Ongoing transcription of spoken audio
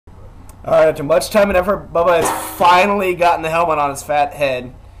All right, after much time and effort, Bubba has finally gotten the helmet on his fat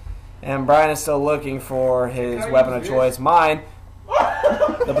head. And Brian is still looking for his weapon of choice. Mine,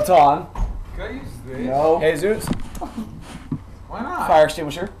 the baton. Can I use this? No. Jesus. Why not? Fire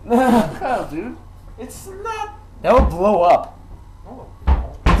extinguisher. No, dude. It's not. That will blow up. Oh,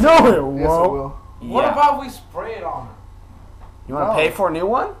 No, it Yes, it won't. will. What about we spray it on her? You want to pay for a new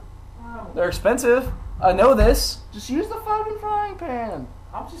one? They're expensive. I know this. Just use the fucking frying pan.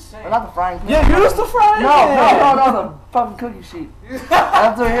 I'm just saying. Or not the frying pan. Yeah, use the frying pan. No, the fucking cookie sheet.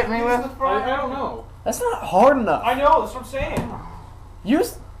 That's what it hit me with. I don't know. That's not hard enough. I know, that's what I'm saying.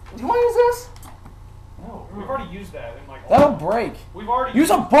 Use. Do you want to use this? No, we've already used that in like. That'll break. We've already Use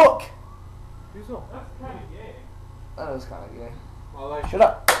a used book. That's kind of gay. That is kind of gay. Well, like, Shut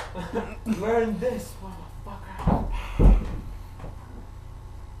up. learn this, motherfucker.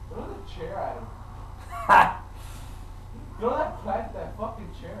 Throw the chair at him. Throw that fucking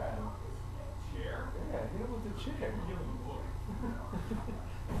chair at him. Chair? Yeah, hit him with the chair. Give him a book.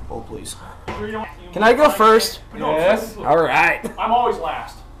 Oh, please. Sure you don't- Can I go first? No, Yes. All right. I'm always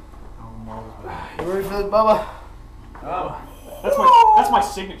last. You ready for this, Bubba? That's my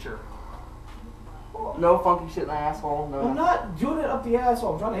signature. No funky shit in the asshole. No. I'm not doing it up the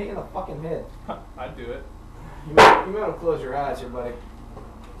asshole. I'm trying to hit you in the fucking head. I'd do it. You might want to close your eyes here, buddy.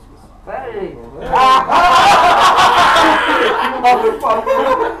 Hey!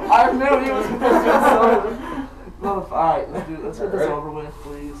 I knew he was going to do so. Alright, let's get this over with,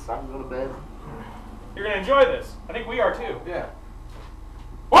 please. I can go to bed. You're gonna enjoy this. I think we are too. Yeah.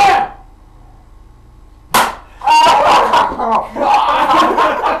 What?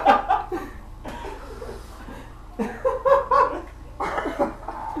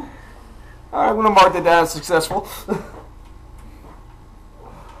 All right, I'm gonna mark that down as successful.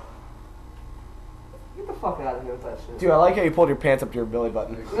 Get the fuck out of here with that shit. Dude, I like how you pulled your pants up to your belly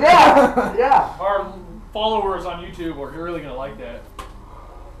button. Yeah! Yeah! Our followers on YouTube are really gonna like that.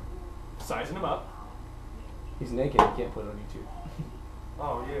 Sizing him up. He's naked. You can't put it on YouTube.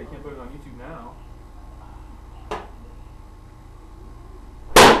 Oh yeah, you can't put it on YouTube now.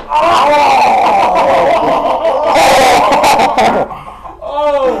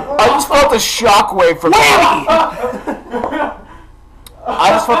 Oh! I just felt the shockwave from that. I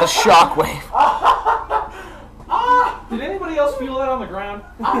just felt the shockwave. Did anybody else feel that on the ground?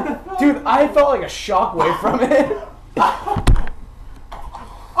 Dude, I felt like a shockwave from it.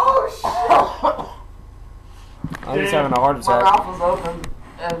 Oh shit! I'm just having a heart My attack. mouth was open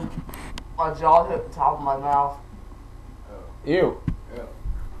and my jaw hit the top of my mouth. Ew.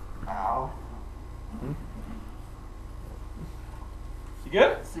 Ow. You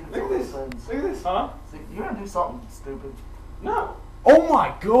good? See, Look at this. Look at this. Huh? See, you're gonna do something stupid. No. Oh my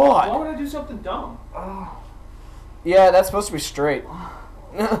Why god. would I do something dumb? Yeah, that's supposed to be straight.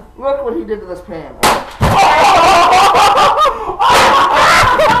 Look what he did to this pan.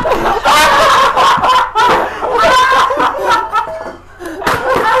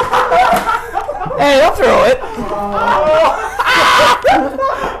 Hey, don't throw it.